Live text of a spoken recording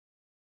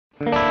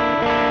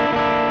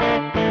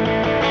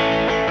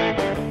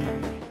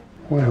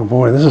Oh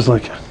boy, this is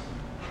like,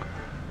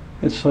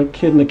 it's like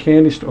kid in a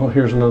candy store. Oh,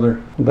 here's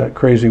another, that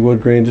crazy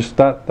wood grain. Just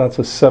that's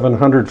a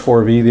 700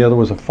 4V. The other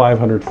was a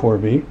 500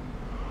 4V.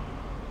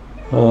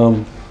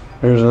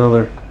 There's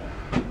another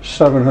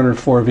 700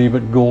 4V,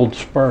 but gold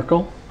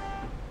sparkle.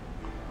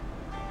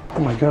 Oh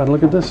my God,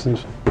 look at this.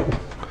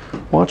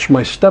 Watch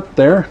my step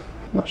there.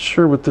 Not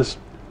sure what this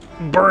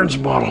Burns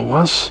model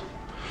was,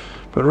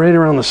 but right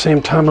around the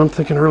same time, I'm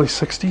thinking early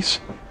 60s.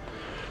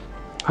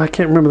 I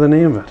can't remember the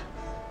name of it.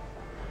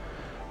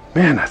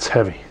 Man, that's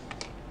heavy.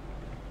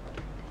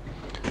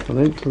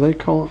 Do they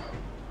call it?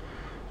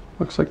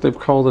 Looks like they've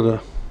called it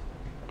a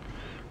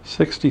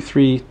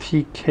 63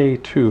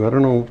 TK2. I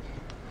don't know. I'm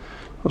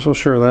not so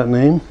sure of that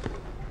name.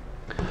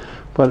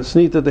 But it's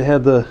neat that they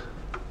had the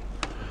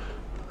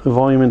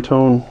volume and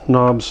tone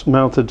knobs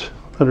mounted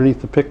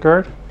underneath the pick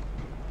guard.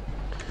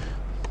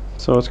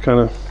 So it's kind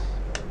of,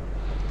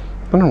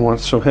 I don't know why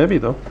it's so heavy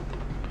though.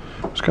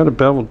 It's kind of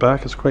beveled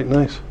back. It's quite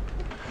nice.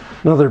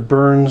 Another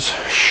Burns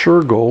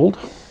Sure Gold.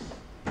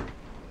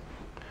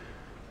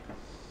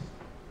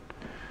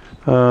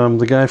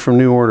 The guy from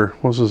New Order,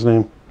 what was his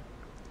name?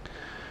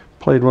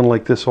 Played one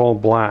like this, all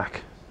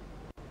black,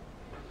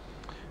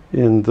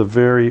 in the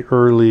very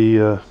early,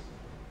 was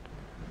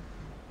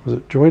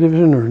it Joy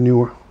Division or New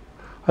Order?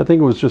 I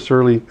think it was just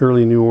early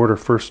New Order,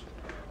 first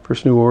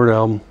New Order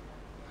album.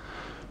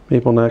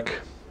 Maple neck.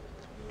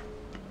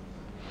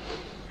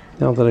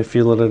 Now that I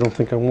feel it, I don't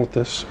think I want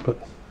this, but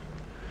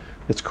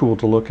it's cool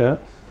to look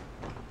at.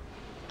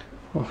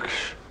 Oh, I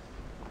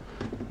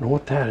don't know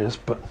what that is,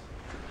 but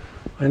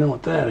I know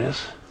what that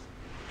is.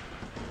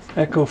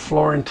 Echo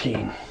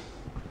Florentine.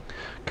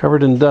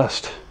 Covered in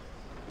dust.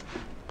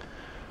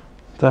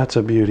 That's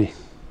a beauty.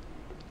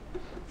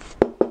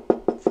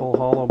 Full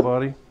hollow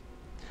body.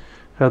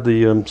 Had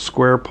the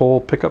square pole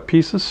pickup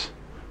pieces,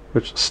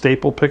 which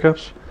staple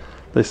pickups.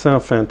 They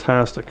sound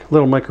fantastic. A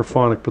little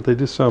microphonic, but they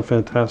do sound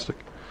fantastic.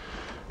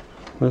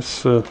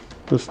 This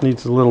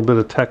needs a little bit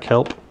of tech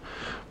help,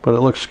 but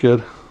it looks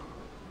good.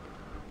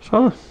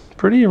 So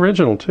pretty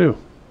original too.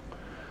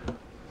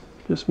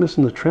 Just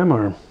missing the trem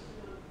arm.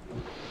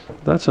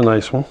 That's a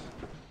nice one.